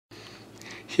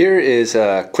Here is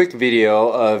a quick video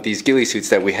of these ghillie suits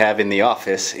that we have in the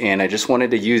office, and I just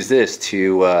wanted to use this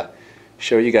to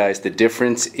show you guys the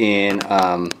difference in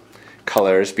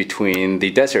colors between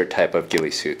the desert type of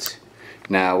ghillie suits.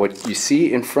 Now what you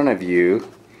see in front of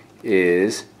you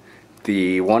is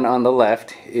the one on the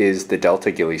left is the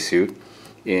Delta ghillie suit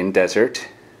in desert.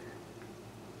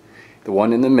 The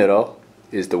one in the middle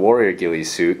is the Warrior ghillie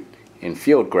suit in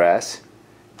field grass,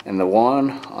 and the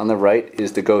one on the right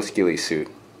is the Ghost ghillie suit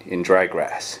in dry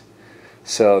grass.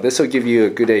 So this will give you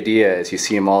a good idea as you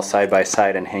see them all side by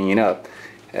side and hanging up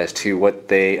as to what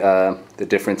the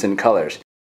difference in colors.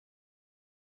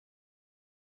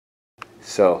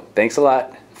 So thanks a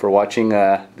lot for watching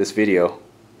this video.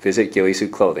 Visit Ghillie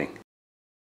Suit Clothing.